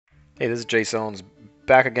Hey, this is Jason's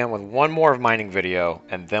back again with one more of mining video,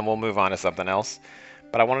 and then we'll move on to something else.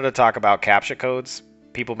 But I wanted to talk about Captcha codes.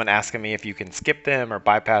 People have been asking me if you can skip them or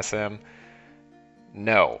bypass them.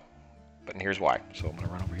 No, but here's why. So I'm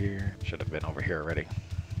gonna run over here. Should have been over here already.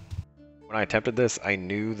 When I attempted this, I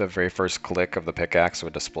knew the very first click of the pickaxe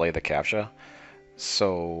would display the Captcha.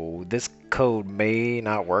 So this code may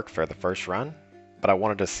not work for the first run, but I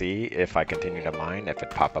wanted to see if I continue to mine, if it'd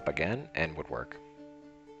pop up again and would work.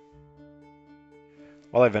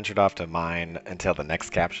 While I ventured off to mine until the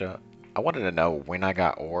next Captcha, I wanted to know when I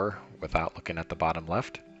got ore without looking at the bottom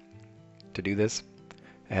left. To do this,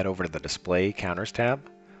 I head over to the Display Counters tab,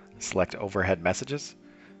 select Overhead Messages,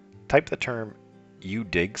 type the term "you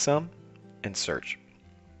dig some" and search.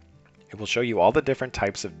 It will show you all the different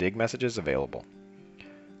types of dig messages available.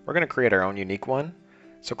 We're going to create our own unique one,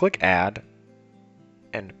 so click Add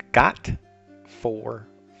and got 4-5.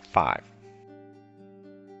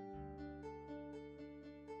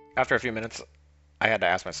 After a few minutes, I had to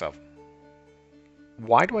ask myself,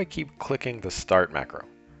 why do I keep clicking the start macro?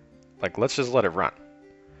 Like, let's just let it run.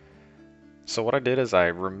 So what I did is I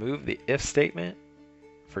removed the if statement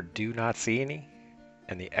for do not see any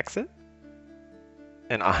and the exit.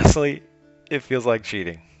 And honestly, it feels like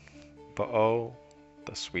cheating. But oh,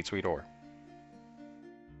 the sweet, sweet ore.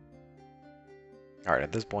 Alright,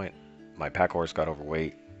 at this point, my Packhorse got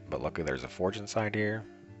overweight, but luckily there's a forge inside here,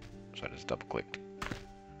 so I just double clicked.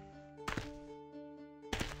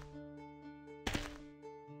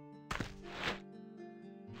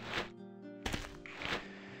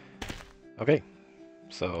 Okay,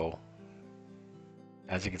 so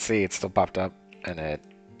as you can see, it still popped up and it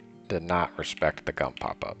did not respect the gump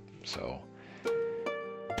pop-up. So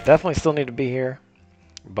definitely still need to be here,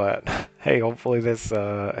 but hey, hopefully this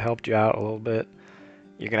helped you out a little bit.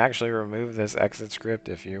 You can actually remove this exit script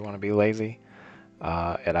if you want to be lazy.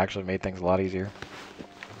 It actually made things a lot easier.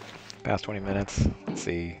 Past 20 minutes. Let's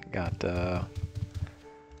see, got can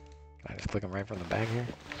I just click them right from the bag here?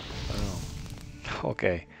 Oh,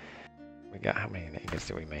 okay. We got, how many ingots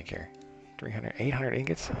did we make here? 300, 800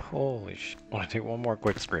 ingots? Holy sh! I want to do one more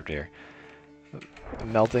quick script here. The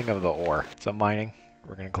melting of the ore. So mining,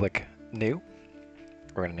 we're going to click new.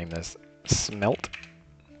 We're going to name this Smelt.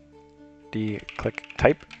 Click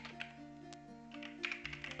type.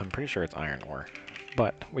 I'm pretty sure it's iron ore,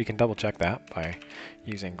 but we can double check that by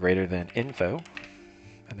using greater than info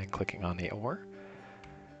and then clicking on the ore.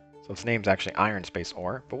 So its name's actually iron space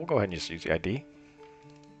ore, but we'll go ahead and just use the ID.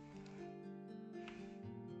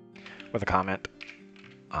 With a comment,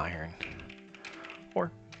 iron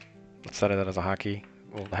ore. Let's set it as a hotkey.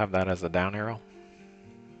 We'll have that as the down arrow.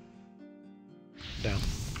 Down.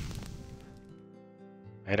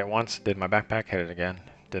 I hit it once, did my backpack, hit it again,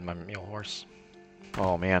 did my mule horse.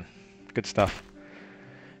 Oh man, good stuff.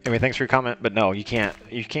 Anyway, thanks for your comment, but no, you can't,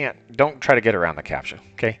 don't try to get around the Captcha,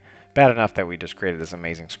 okay? Bad enough that we just created this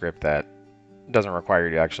amazing script that doesn't require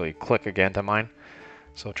you to actually click again to mine.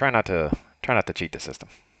 So try not to cheat the system.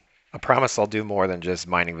 I promise I'll do more than just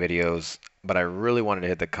mining videos, but I really wanted to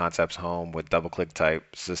hit the concepts home with double-click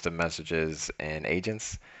type, system messages, and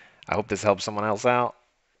agents. I hope this helps someone else out.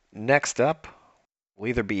 Next up will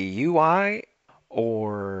either be UI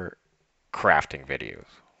or crafting videos.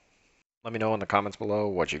 Let me know in the comments below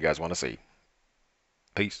what you guys want to see.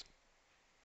 Peace.